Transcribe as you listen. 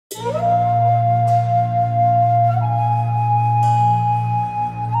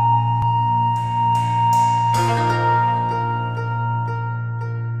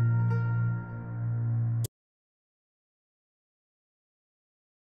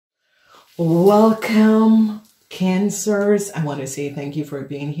Welcome, Cancers. I want to say thank you for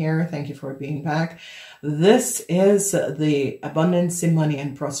being here. Thank you for being back. This is the Abundance in Money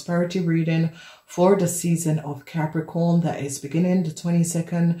and Prosperity reading for the season of Capricorn that is beginning the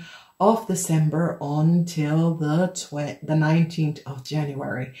 22nd of December until the 19th of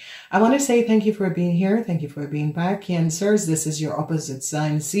January. I want to say thank you for being here. Thank you for being back, Cancers. This is your opposite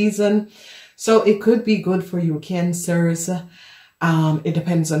sign season. So it could be good for you, Cancers. It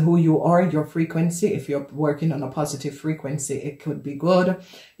depends on who you are, your frequency. If you're working on a positive frequency, it could be good.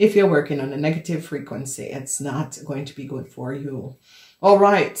 If you're working on a negative frequency, it's not going to be good for you. All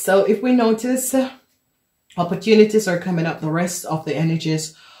right. So if we notice opportunities are coming up, the rest of the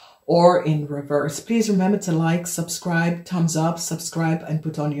energies or in reverse, please remember to like, subscribe, thumbs up, subscribe, and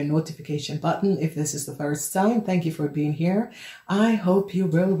put on your notification button if this is the first time. Thank you for being here. I hope you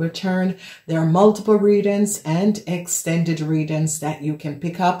will return. There are multiple readings and extended readings that you can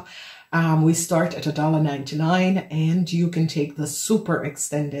pick up. We start at $1.99 and you can take the super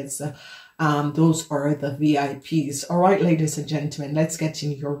extendeds. Those are the VIPs. All right, ladies and gentlemen, let's get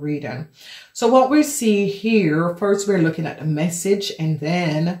in your reading. So what we see here, first we're looking at the message, and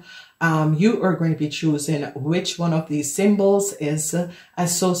then you are going to be choosing which one of these symbols is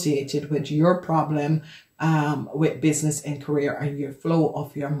associated with your problem with business and career and your flow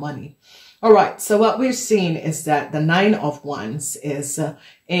of your money. All right, so what we're seeing is that the 9 of Wands is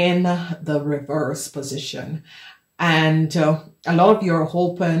in the reverse position. And a lot of you are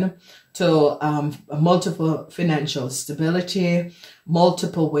hoping to multiple financial stability,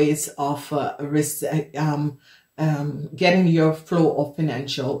 multiple ways of getting your flow of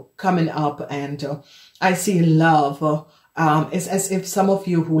financial coming up. And I see love. It's as if some of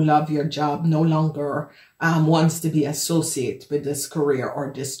you who love your job no longer wants to be associated with this career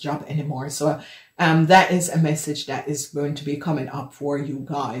or this job anymore. So that is a message that is going to be coming up for you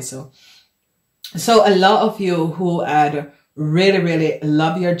guys. So a lot of you who had really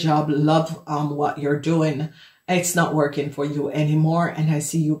love your job, love what you're doing, it's not working for you anymore, and I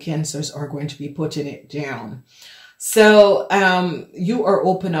see you Cancers are going to be putting it down. So you are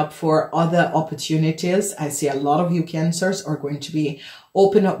open up for other opportunities. I see a lot of you Cancers are going to be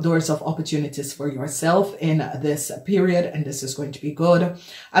open up doors of opportunities for yourself in this period, and this is going to be good.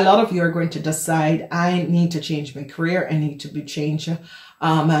 A lot of you are going to decide, I need to change my career, I need to change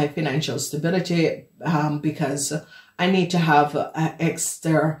my financial stability because I need to have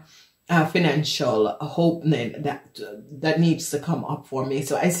extra financial opening that needs to come up for me.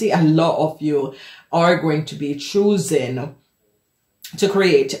 So I see a lot of you are going to be choosing to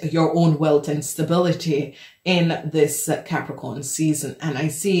create your own wealth and stability in this Capricorn season. And I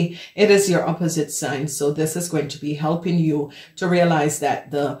see it is your opposite sign. So this is going to be helping you to realize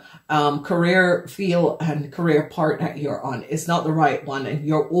that the career field and career part that you're on is not the right one, and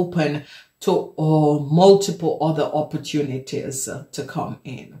you're open to multiple other opportunities to come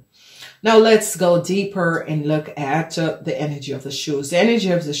in. Now let's go deeper and look at the energy of the shoes. The energy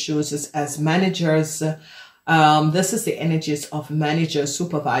of the shoes is as managers. This is the energies of managers,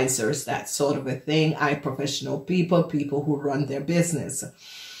 supervisors, that sort of a thing. Professional people, people who run their business.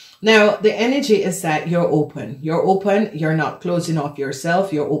 Now, the energy is that you're open. You're open. You're not closing off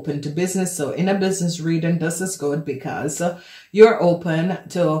yourself. You're open to business. So in a business reading, this is good because you're open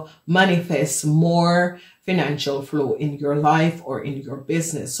to manifest more financial flow in your life or in your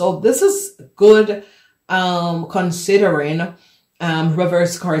business. So this is good considering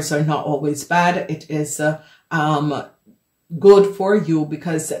reverse cards are not always bad. It is good for you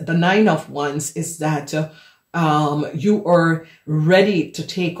because the 9 of Wands is that you are ready to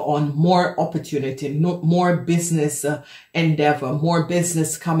take on more opportunity, more business endeavor, more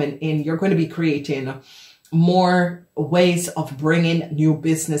business coming in. You're going to be creating more ways of bringing new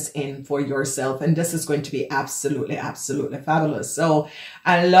business in for yourself. And this is going to be absolutely fabulous. So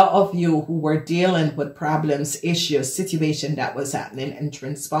a lot of you who were dealing with problems, issues, situation that was happening and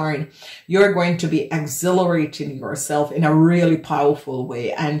transpiring, you're going to be exhilarating yourself in a really powerful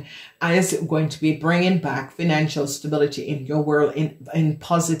way. And is going to be bringing back financial stability in your world in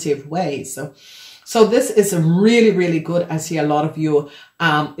positive ways. So this is really good. I see a lot of you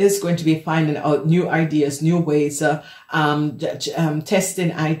is going to be finding out new ideas, new ways,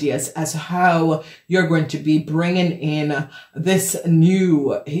 testing ideas as how you're going to be bringing in this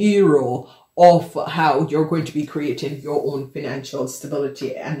new hero of how you're going to be creating your own financial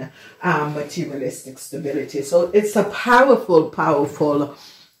stability and materialistic stability. So it's a powerful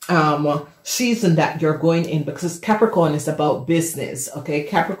season that you're going in, because Capricorn is about business. Okay,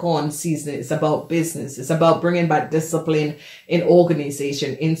 Capricorn season is about business. It's about bringing back discipline in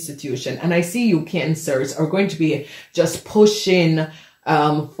organization, institution. And I see you Cancers are going to be just pushing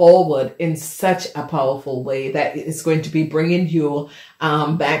forward in such a powerful way that it's going to be bringing you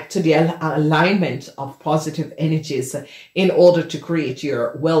back to the alignment of positive energies in order to create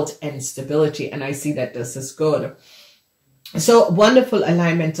your wealth and stability. And I see that this is good. So wonderful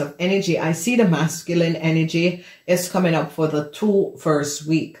alignment of energy. I see the masculine energy is coming up for the first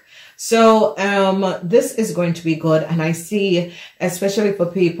week. So this is going to be good. And I see, especially for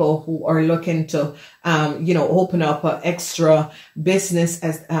people who are looking to, open up an extra business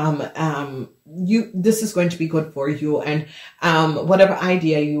as this is going to be good for you. And whatever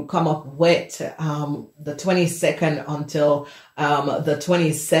idea you come up with, the 22nd until the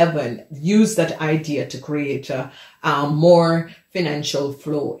 27th, use that idea to create more financial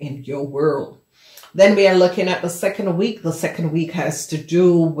flow in your world. Then we are looking at the second week. The second week has to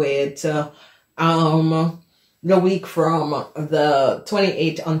do with the week from the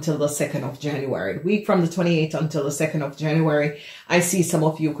 28th until the 2nd of January. The week from the 28th until the 2nd of January, I see some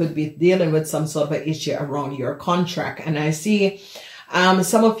of you could be dealing with some sort of an issue around your contract. And I see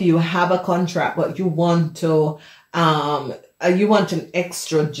some of you have a contract, but you want to you want an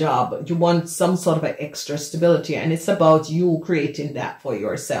extra job. You want some sort of an extra stability. And it's about you creating that for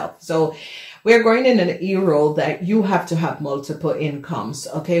yourself. So we're going in an era that you have to have multiple incomes,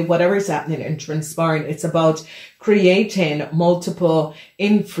 okay? Whatever is happening and transpiring, it's about creating multiple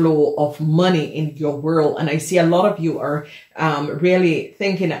inflow of money in your world. And I see a lot of you are really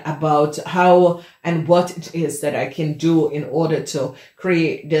thinking about how and what it is that I can do in order to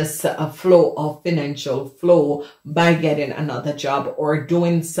create this flow of financial flow by getting another job or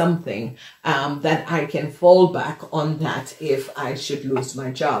doing something that I can fall back on that if I should lose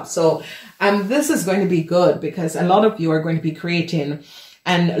my job. So this is going to be good because a lot of you are going to be creating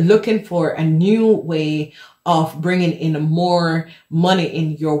and looking for a new way of bringing in more money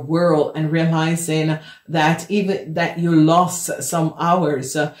in your world and realizing that even that you lost some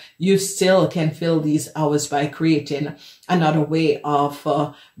hours, you still can fill these hours by creating another way of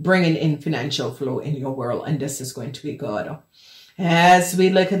bringing in financial flow in your world. And this is going to be good. As we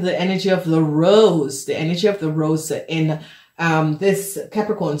look at the energy of the rose in this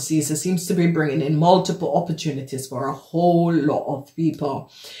Capricorn season seems to be bringing in multiple opportunities for a whole lot of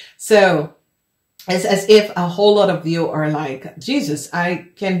people. So it's as if a whole lot of you are like, Jesus, I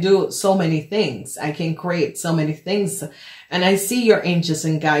can do so many things. I can create so many things. And I see your angels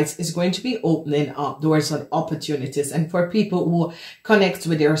and guides is going to be opening up doors and opportunities. And for people who connect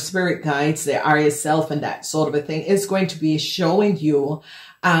with their spirit guides, their higher self and that sort of a thing, is going to be showing you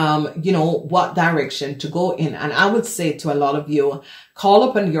what direction to go in. And I would say to a lot of you, call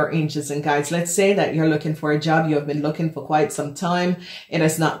upon your angels and guides. Let's say that you're looking for a job. You have been looking for quite some time. It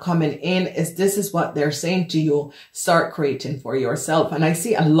is not coming in. This is what they're saying to you. Start creating for yourself. And I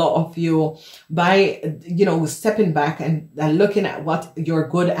see a lot of you by, stepping back and looking at what you're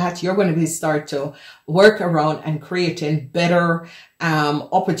good at, you're going to start to work around and creating better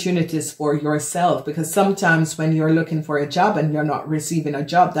opportunities for yourself. Because sometimes when you're looking for a job and you're not receiving a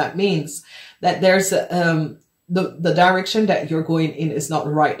job, that means that there's the direction that you're going in is not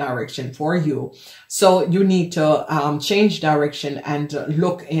the right direction for you. So you need to change direction and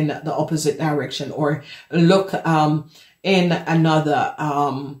look in the opposite direction, or look in another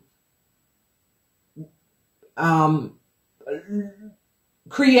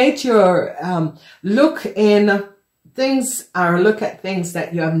create your look in things, or look at things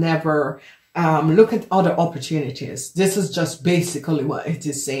that you have never look at other opportunities. This is just basically what it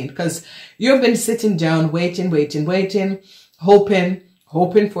is saying, because you've been sitting down, waiting,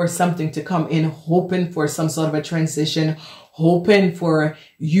 hoping for something to come in, hoping for some sort of a transition, hoping for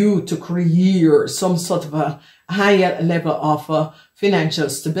you to create some sort of a higher level of financial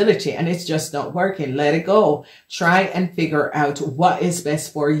stability, and it's just not working. Let it go. Try and figure out what is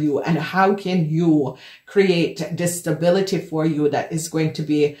best for you and how can you create this stability for you that is going to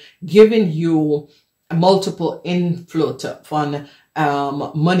be giving you a multiple inflow from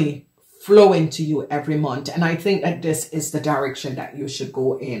money flowing to you every month. And I think that this is the direction that you should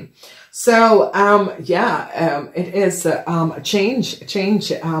go in. So, it is a change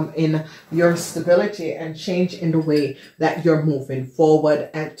in your stability and change in the way that you're moving forward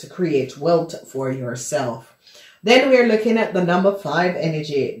and to create wealth for yourself. Then we're looking at the number 5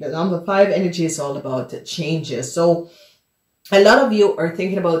 energy. The number 5 energy is all about changes. So a lot of you are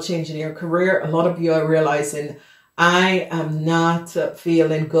thinking about changing your career. A lot of you are realizing, I am not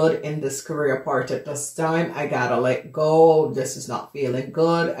feeling good in this career part at this time. I gotta let go. This is not feeling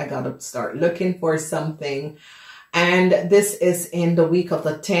good. I gotta start looking for something. And this is in the week of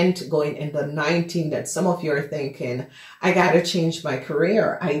the 10th going in the 19th that some of you are thinking, I got to change my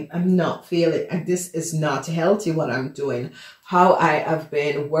career. I'm not feeling, and this is not healthy what I'm doing. How I have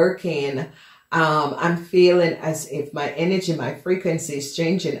been working, I'm feeling as if my energy, my frequency is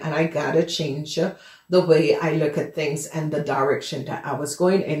changing, and I got to change the way I look at things and the direction that I was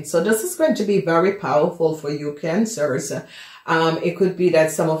going in. So this is going to be very powerful for you Cancers. It could be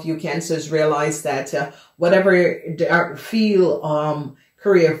that some of you Cancers realize that whatever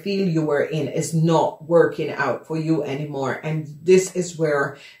career field you were in is not working out for you anymore. And this is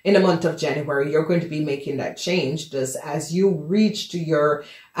where in the month of January, you're going to be making that change. Just as you reach to your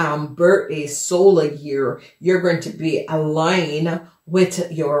birthday solar year, you're going to be aligned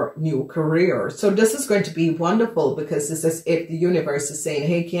with your new career. So this is going to be wonderful because this is if the universe is saying,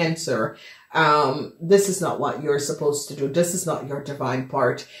 hey, Cancer, this is not what you're supposed to do. This is not your divine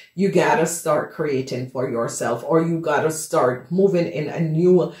part. You gotta start creating for yourself, or you gotta start moving in a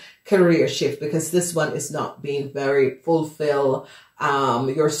new career shift, because this one is not being very fulfilled.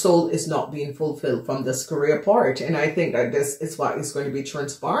 Your soul is not being fulfilled from this career part. And I think that this is what is going to be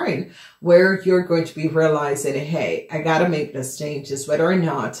transpiring, where you're going to be realizing, hey, I got to make this changes, whether or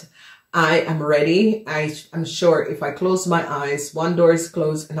not I am ready. I'm sure if I close my eyes, one door is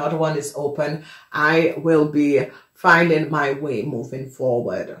closed, another one is open, I will be finding my way moving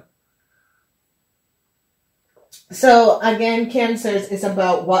forward. So again, Cancers is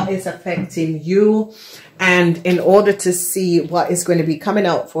about what is affecting you. And in order to see what is going to be coming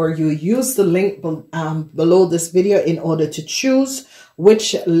out for you, use the link below this video in order to choose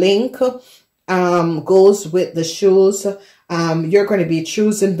which link goes with the shoes. You're going to be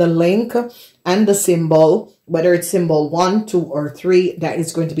choosing the link and the symbol, whether it's symbol 1, 2, or 3, that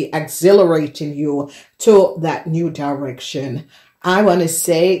is going to be accelerating you to that new direction. I want to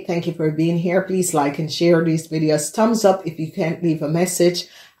say thank you for being here. Please like and share these videos. Thumbs up if you can't leave a message.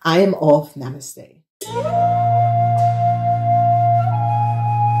 I am off. Namaste.